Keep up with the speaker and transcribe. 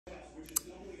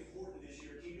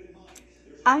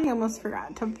I almost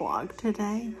forgot to vlog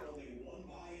today.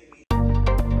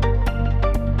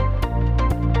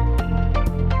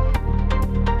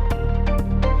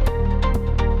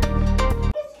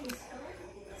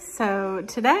 So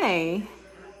today,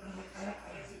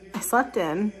 I slept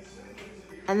in,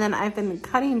 and then I've been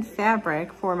cutting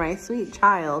fabric for my sweet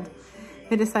child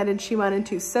who decided she wanted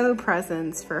to sew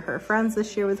presents for her friends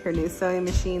this year with her new sewing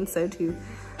machine. So to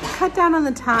cut down on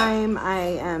the time, I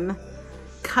am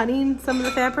cutting some of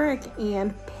the fabric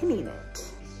and pinning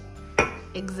it.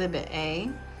 Exhibit A.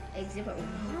 Exhibit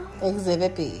what?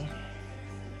 Exhibit B.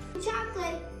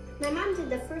 Chocolate. My mom did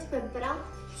the first one, but I'll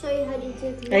show you how to do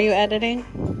it. Are you editing?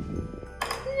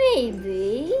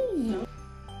 Maybe.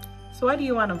 So why do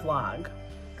you want to vlog?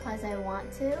 Because I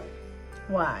want to.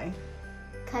 Why?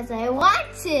 Because I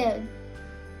want to.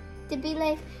 To be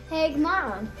like, hey,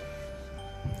 Mom.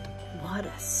 What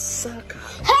a sucker.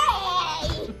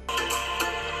 Hey!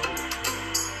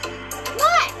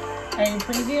 What? Are you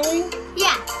previewing?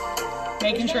 Yeah.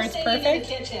 Making sure it's perfect?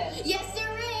 Yes,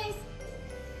 there is.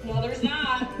 No, there's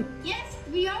not. Yes,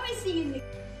 we always see you in the...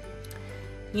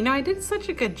 You know, I did such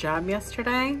a good job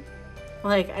yesterday.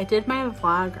 Like, I did my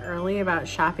vlog early about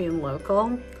shopping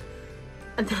local,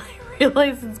 and then I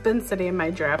realized it's been sitting in my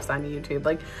drafts on YouTube.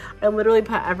 Like, I literally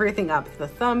put everything up, the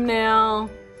thumbnail,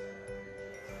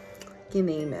 you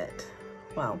name it.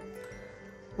 Well,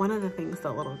 one of the things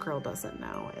the little girl doesn't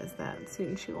know is that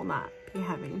soon she will not be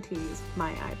having to use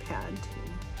my iPad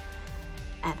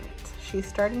to edit. She's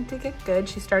starting to get good.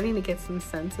 She's starting to get some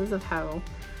senses of how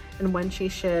and when she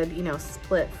should, you know,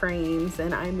 split frames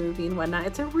and iMovie and whatnot.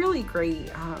 It's a really great,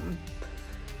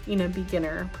 you know,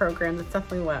 beginner program. That's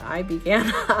definitely what I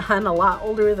began on, a lot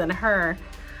older than her.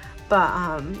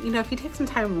 But, you know, if you take some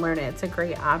time and learn it, it's a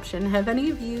great option. Have any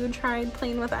of you tried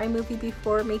playing with iMovie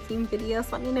before making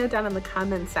videos? Let me know down in the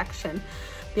comment section.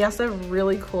 They also have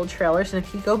really cool trailers. And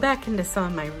if you go back into some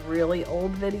of my really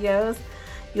old videos,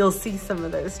 you'll see some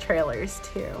of those trailers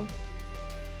too.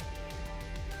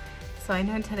 So I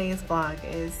know today's vlog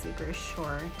is super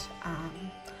short.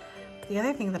 The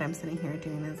other thing that I'm sitting here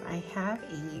doing is I have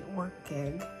a work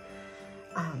gig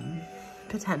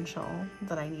potential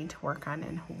that I need to work on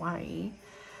in Hawaii.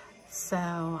 So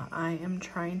I am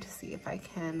trying to see if I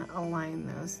can align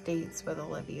those dates with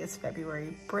Olivia's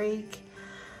February break.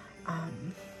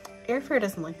 Airfare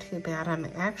doesn't look too bad. I'm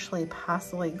actually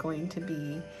possibly going to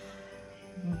be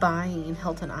buying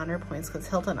Hilton Honor points, because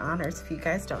Hilton Honors, if you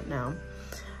guys don't know,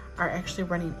 are actually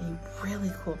running a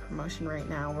really cool promotion right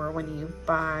now where when you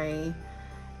buy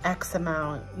X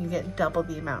amount, you get double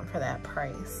the amount for that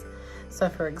price. So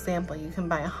for example, you can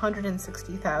buy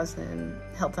 160,000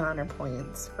 Hilton Honor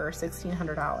points for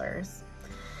 $1,600,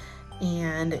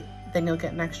 and then you'll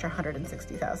get an extra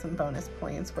 160,000 bonus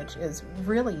points, which is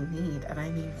really neat. And I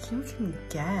mean, you can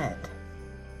get,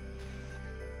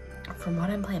 from what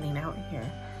I'm planning out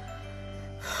here,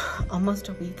 almost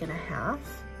a week and a half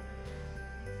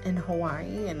in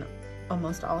Hawaii and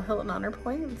almost all Hilton Honor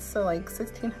points. So like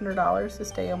 $1,600 to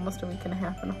stay almost a week and a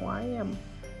half in Hawaii. I'm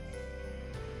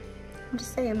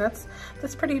just saying that's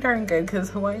pretty darn good,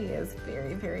 because Hawaii is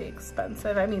very, very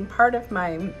expensive. I mean, part of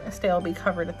my stay will be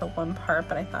covered at the one part,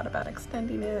 but I thought about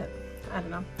extending it. I don't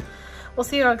know. We'll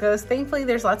see how it goes. Thankfully,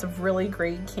 there's lots of really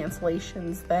great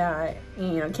cancellations that,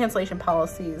 you know, cancellation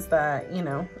policies that, you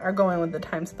know, are going with the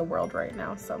times of the world right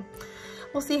now. So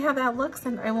we'll see how that looks,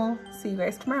 and I will see you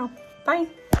guys tomorrow. Bye.